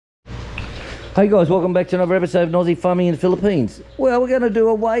Hey guys, welcome back to another episode of Aussie Farming in the Philippines. Well, we're going to do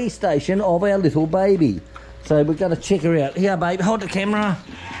a weigh station of our little baby. So we're going to check her out. Here, babe, hold the camera.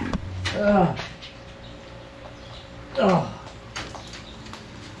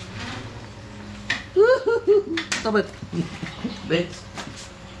 Stop it. Bits.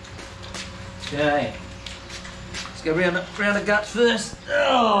 Okay. Let's go round the guts first.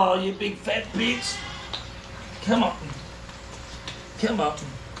 Oh, you big fat bitch. Come on. Come on.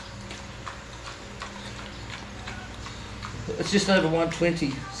 It's just over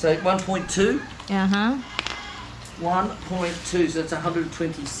 120, so 1.2. 1.2, so it's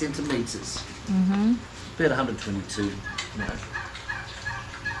 120 centimetres. About 122. No.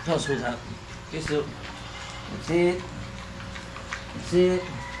 Come on, sweetheart. Yes, look. That's it. That's it.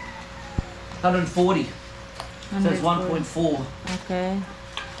 140. So it's 1.4. Okay.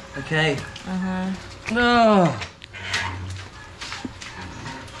 Okay. Oh.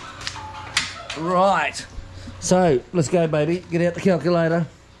 Right. So let's go, baby. Get out the calculator.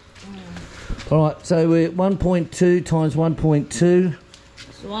 All right. So we're 1.2 times 1.2.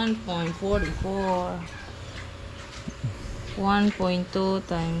 It's 1.44. 1.2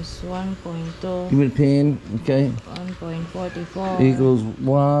 times 1.2. Give me the pen. Okay. 1.44 equals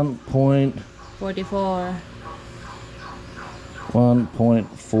 44.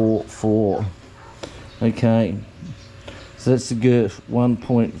 1.44. Okay. So that's the girth.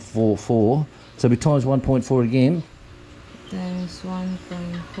 1.44. So we times 1.4 again. Times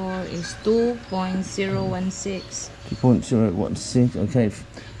 1.4 is 2.016. 2.016. Okay.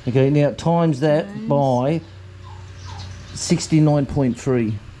 Okay. Now times that by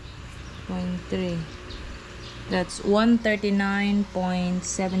 69.3. 0.3. That's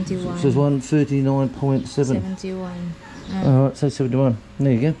 139.71. So it's 139.7. 71. Alright, so 71.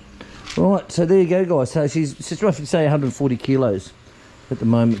 There you go. Right, so there you go, guys. So she's roughly, say, 140 kilos at the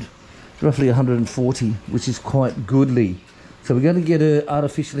moment. Roughly 140, which is quite goodly. So we're going to get her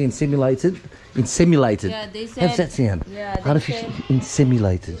artificially inseminated. Yeah, they said. How's that sound? Yeah, they artificially said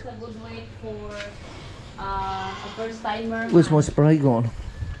inseminated. it's a good weight for a first timer. Where's my spray gone?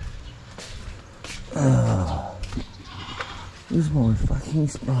 Where's my fucking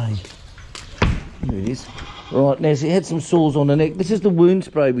spray? Here it is. Right, now she had some sores on the neck. This is the wound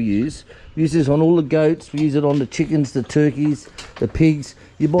spray we use. We use this on all the goats. We use it on the chickens, the turkeys, the pigs.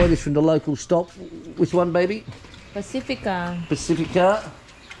 You buy this from the local stock. Which one, baby? Pacifica. Pacifica.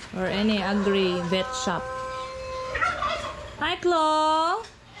 Or any agri vet shop. Hi, Chloe.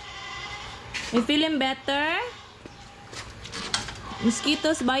 You feeling better?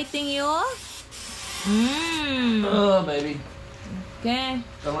 Mosquitoes biting you? Oh, baby. Okay.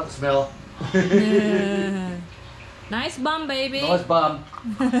 Don't like the smell. Nice bum, baby. Nice bum.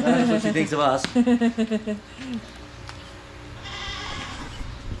 That's what she thinks of us.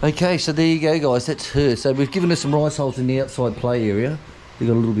 Okay, so there you go, guys. That's her. So we've given her some rice holes in the outside play area. We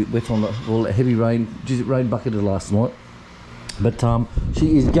got a little bit wet on the heavy rain. Geez, it rain bucketed last night. But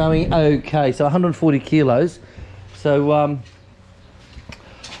she is going okay. So 140 kilos. So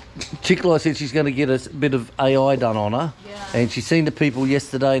Chickla said she's going to get a bit of AI done on her. Yeah. And she's seen the people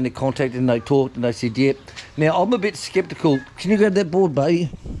yesterday and they contacted and they talked and they said, yep. Now, I'm a bit sceptical. Can you grab that board,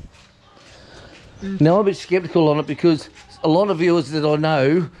 baby? Now, I'm a bit sceptical on it because a lot of viewers that I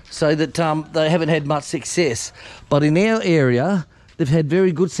know say that they haven't had much success. But in our area, they've had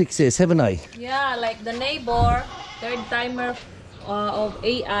very good success, haven't they? Yeah, like the neighbor, third timer of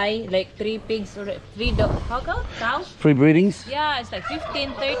AI, like 3 pigs or 3 cows. 3 breedings? Yeah, it's like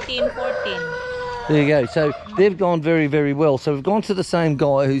 15, 13, 14. There you go. So they've gone very, very well. So we've gone to the same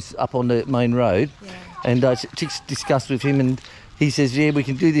guy who's up on the main road. Yeah. And discussed with him and he says, yeah, we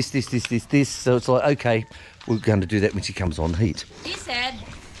can do this. So it's like, okay, we're going to do that when she comes on heat. He said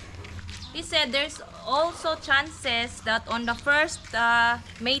there's also chances that on the first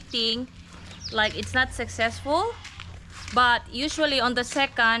mating, like it's not successful, but usually on the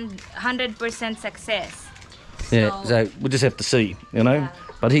second, 100% success. Yeah, so we'll just have to see, you know. Yeah.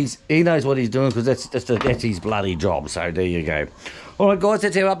 But he knows what he's doing because that's his bloody job. So there you go. All right, guys,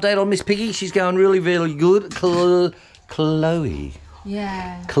 that's our update on Miss Piggy. She's going really, really good. Chloe.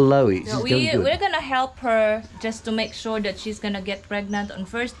 Yeah. Chloe. So we're gonna help her just to make sure that she's gonna get pregnant on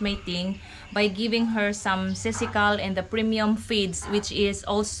first mating by giving her some sesical and the premium feeds, which is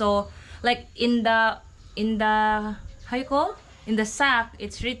also like in the how you call? In the sack,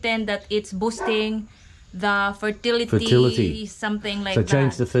 it's written that it's boosting the fertility. Something like that. So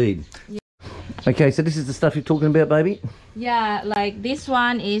change the feed. Yeah. Okay, so this is the stuff you're talking about, baby? Yeah, like this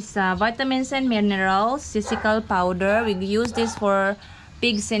one is vitamins and minerals, sesical powder. We use this for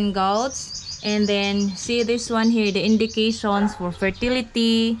pigs and goats. And then see this one here, the indications for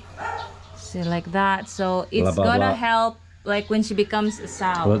fertility. See, like that. So it's Blah, blah, gonna blah. help like when she becomes a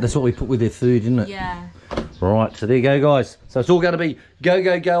sow. Well, that's what we put with their food, isn't it? Yeah. Right, so there you go, guys. So it's all going to be go,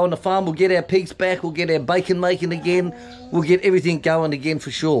 go, go on the farm. We'll get our pigs back. We'll get our bacon making again. We'll get everything going again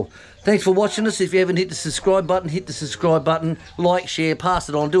for sure. Thanks for watching us. If you haven't hit the subscribe button, hit the subscribe button. Like, share, pass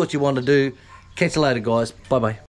it on. Do what you want to do. Catch you later, guys. Bye-bye.